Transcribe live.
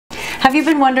Have you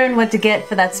been wondering what to get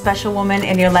for that special woman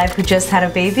in your life who just had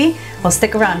a baby? Well,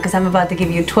 stick around because I'm about to give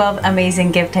you 12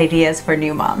 amazing gift ideas for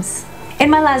new moms. In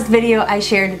my last video, I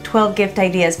shared 12 gift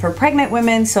ideas for pregnant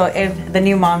women, so if the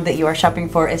new mom that you are shopping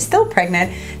for is still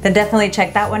pregnant, then definitely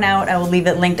check that one out. I will leave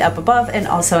it linked up above and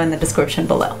also in the description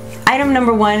below. Item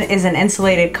number 1 is an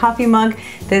insulated coffee mug.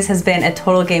 This has been a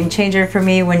total game changer for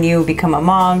me when you become a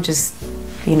mom.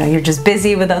 You're just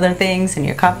busy with other things and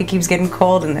your coffee keeps getting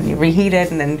cold and then you reheat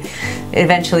it and then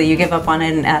eventually you give up on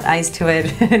it and add ice to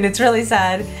it and it's really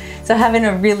sad. So having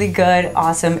a really good,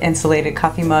 awesome insulated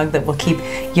coffee mug that will keep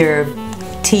your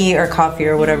tea or coffee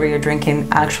or whatever you're drinking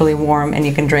actually warm and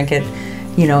you can drink it,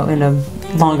 in a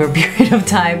longer period of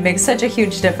time makes such a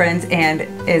huge difference and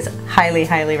is highly,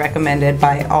 highly recommended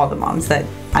by all the moms that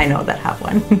I know that have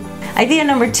one. Idea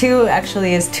number 2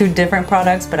 actually is 2 different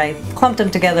products, but I clumped them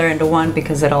together into one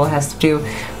because it all has to do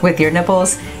with your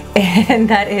nipples, and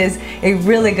that is a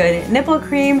really good nipple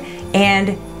cream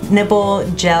and nipple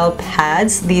gel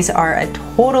pads. These are a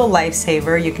total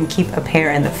lifesaver. You can keep a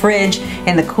pair in the fridge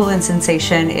and the cooling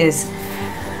sensation is,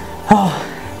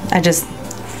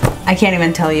 I can't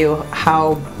even tell you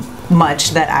how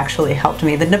much that actually helped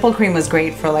me. The nipple cream was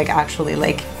great for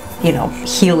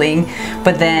healing,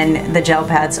 but then the gel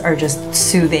pads are just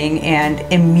soothing and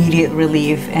immediate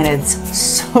relief, and it's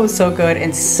so good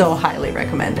and so highly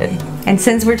recommended. And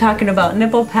since we're talking about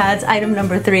nipple pads, item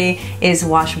number 3 is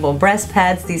washable breast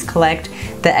pads. These collect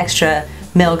the extra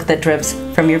milk that drips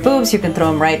from your boobs. You can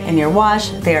throw them right in your wash.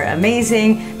 They are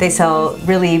amazing. They sell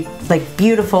really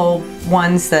beautiful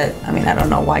ones that, I don't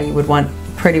know why you would want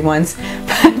pretty ones,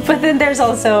 but then there's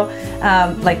also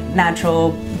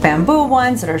natural bamboo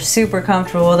ones that are super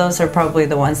comfortable. Those are probably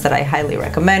the ones that I highly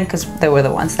recommend because they were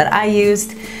the ones that I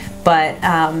used, but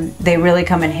they really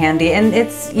come in handy and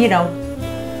it's,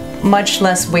 much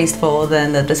less wasteful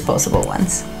than the disposable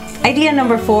ones. Idea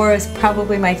number 4 is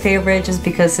probably my favorite just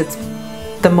because it's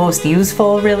the most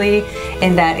useful really,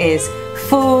 and that is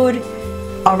food,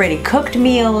 already cooked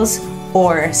meals,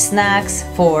 or snacks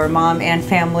for mom and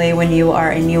family. When you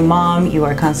are a new mom, you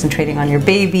are concentrating on your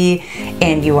baby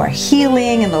and you are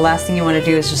healing, and the last thing you want to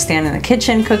do is just stand in the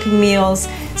kitchen cooking meals.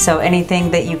 So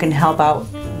anything that you can help out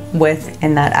with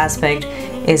in that aspect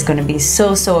is going to be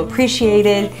so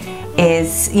appreciated.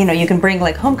 You can bring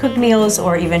home cooked meals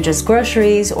or even just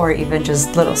groceries or even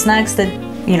just little snacks that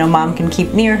mom can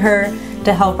keep near her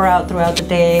to help her out throughout the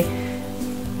day.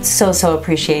 So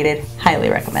appreciated, highly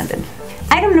recommended.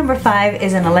 Item number 5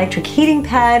 is an electric heating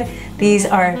pad. These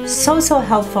are so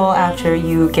helpful after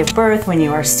you give birth when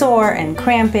you are sore and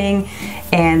cramping,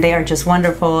 and they are just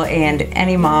wonderful, and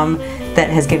any mom that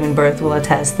has given birth will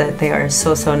attest that they are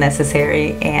so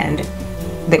necessary, and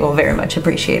they will very much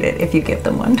appreciate it if you give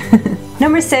them one.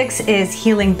 Number 6 is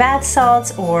healing bath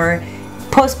salts or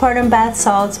postpartum bath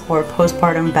salts or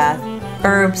postpartum bath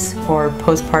herbs or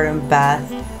postpartum bath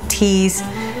teas.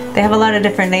 They have a lot of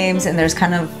different names and there's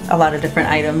kind of a lot of different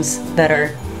items that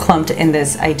are clumped in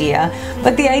this idea.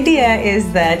 But the idea is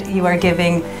that you are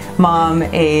giving mom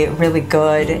a really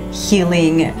good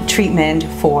healing treatment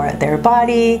for their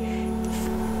body.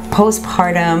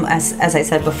 Postpartum, as I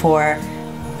said before,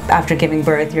 after giving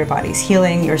birth, your body's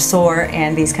healing, you're sore,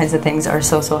 and these kinds of things are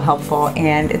so helpful.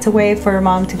 And it's a way for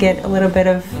mom to get a little bit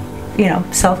of,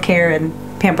 self-care and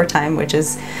pamper time, which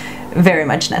is very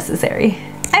much necessary.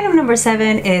 Item number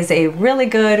 7 is a really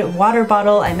good water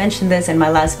bottle. I mentioned this in my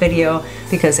last video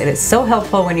because it is so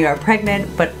helpful when you are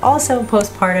pregnant, but also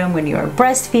postpartum when you are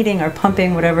breastfeeding or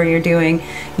pumping, whatever you're doing,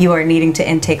 you are needing to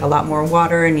intake a lot more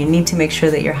water and you need to make sure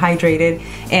that you're hydrated.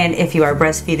 And if you are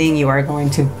breastfeeding, you are going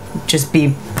to just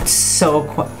be so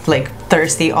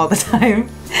thirsty all the time.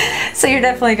 So you're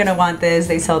definitely going to want this.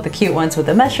 They sell the cute ones with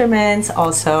the measurements.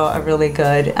 Also a really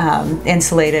good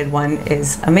insulated one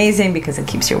is amazing because it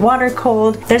keeps your water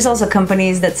cold. There's also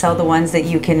companies that sell the ones that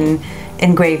you can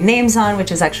engrave names on,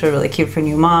 which is actually really cute for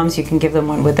new moms. You can give them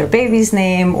one with their baby's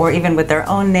name or even with their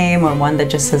own name, or one that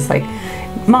just says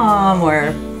mom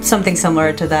or something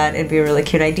similar to that. It'd be a really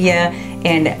cute idea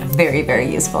and very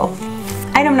useful.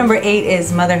 Item number 8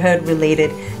 is motherhood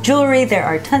related jewelry. There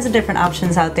are tons of different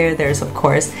options out there. There's of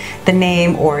course the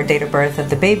name or date of birth of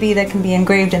the baby that can be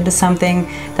engraved into something.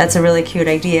 That's a really cute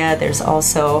idea. There's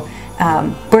also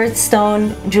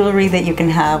birthstone jewelry that you can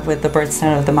have with the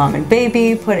birthstone of the mom and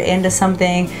baby, put it into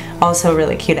something. Also a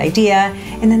really cute idea.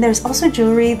 And then there's also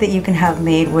jewelry that you can have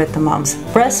made with the mom's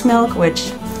breast milk,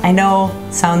 which I know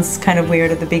sounds kind of weird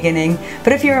at the beginning,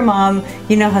 but if you're a mom,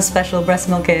 you know how special breast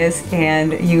milk is,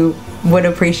 and you would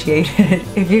appreciate it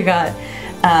if you got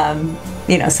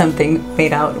you know, something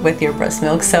made out with your breast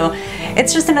milk. So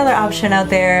it's just another option out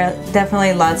there.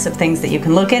 Definitely lots of things that you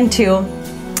can look into.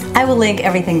 I will link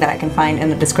everything that I can find in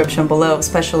the description below,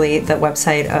 especially the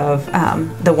website of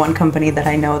the one company that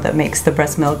I know that makes the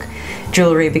breast milk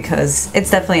jewelry, because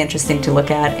it's definitely interesting to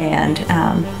look at. And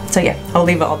so yeah, I'll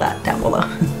leave all that down below.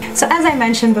 So as I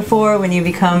mentioned before, when you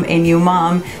become a new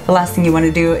mom, the last thing you want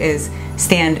to do is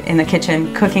stand in the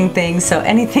kitchen cooking things. So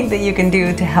anything that you can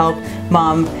do to help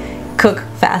mom cook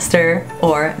faster,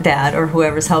 or dad, or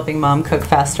whoever's helping mom cook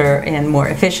faster and more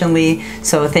efficiently.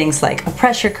 So things like a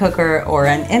pressure cooker or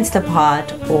an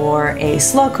Instapot or a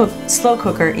slow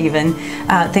cooker even,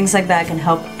 things like that can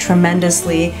help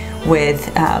tremendously with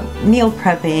meal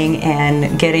prepping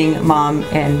and getting mom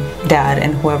and dad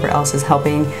and whoever else is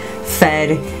helping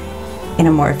fed in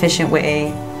a more efficient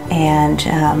way. And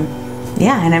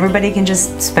yeah, and everybody can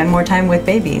just spend more time with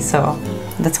baby, so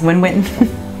that's a win-win.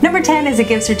 Number 10 is a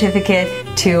gift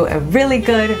certificate to a really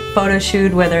good photo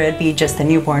shoot, whether it be just a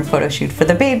newborn photo shoot for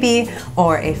the baby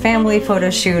or a family photo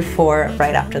shoot for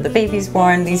right after the baby's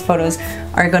born. These photos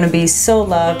are going to be so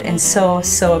loved and so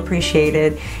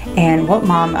appreciated. And what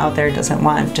mom out there doesn't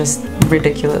want just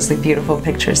ridiculously beautiful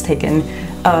pictures taken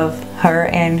of her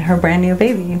and her brand new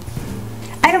baby?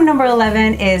 Item number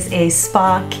 11 is a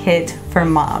spa kit for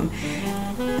mom.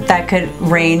 That could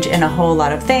range in a whole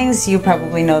lot of things. You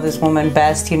probably know this woman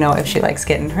best. You know, if she likes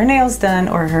getting her nails done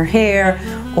or her hair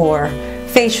or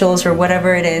facials or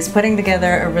whatever it is, putting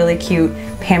together a really cute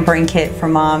pampering kit for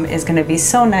mom is going to be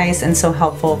so nice and so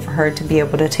helpful for her to be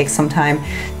able to take some time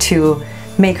to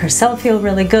make herself feel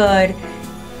really good.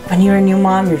 When you're a new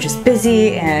mom, you're just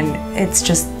busy, and it's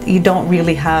just, you don't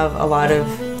really have a lot of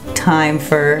time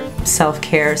for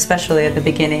self-care, especially at the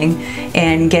beginning,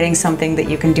 and getting something that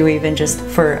you can do even just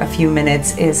for a few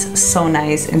minutes is so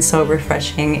nice and so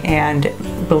refreshing, and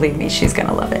believe me, she's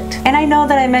gonna love it. And I know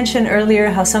that I mentioned earlier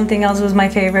how something else was my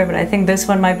favorite, but I think this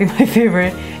one might be my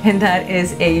favorite, and that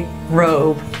is a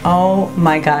robe. Oh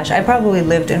my gosh, I probably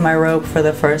lived in my robe for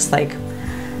the first like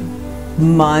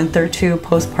month or two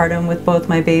postpartum with both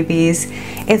my babies.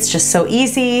 It's just so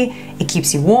easy. It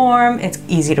keeps you warm. It's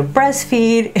easy to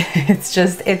breastfeed.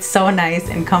 It's so nice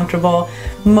and comfortable.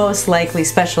 Most likely,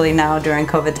 especially now during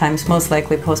COVID times, most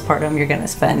likely postpartum, you're gonna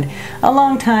spend a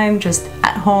long time just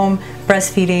at home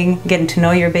breastfeeding, getting to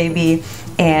know your baby,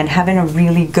 and having a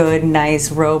really good,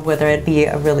 nice robe, whether it be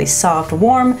a really soft,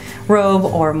 warm robe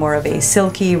or more of a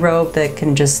silky robe that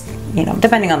can just, you know,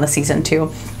 depending on the season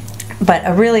too. But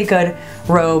a really good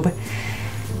robe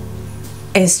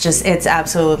is just, it's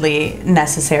absolutely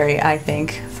necessary, I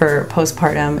think, for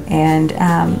postpartum, and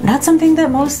not something that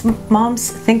most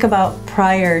moms think about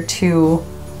prior to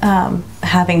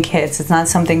having kids. It's not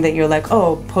something that you're like,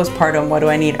 oh, postpartum, what do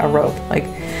I need? A robe. Like,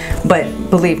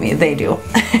 but believe me, they do.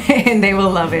 And they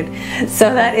will love it.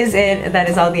 So that is it. That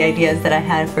is all the ideas that I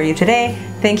had for you today.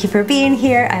 Thank you for being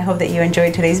here. I hope that you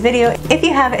enjoyed today's video. If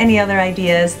you have any other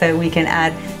ideas that we can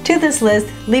add to this list,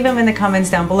 leave them in the comments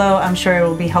down below. I'm sure it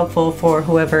will be helpful for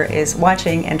whoever is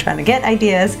watching and trying to get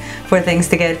ideas for things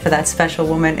to get for that special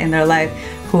woman in their life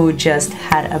who just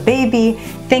had a baby.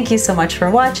 Thank you so much for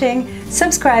watching.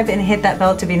 Subscribe and hit that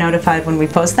bell to be notified when we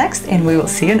post next, and we will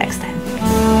see you next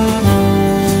time.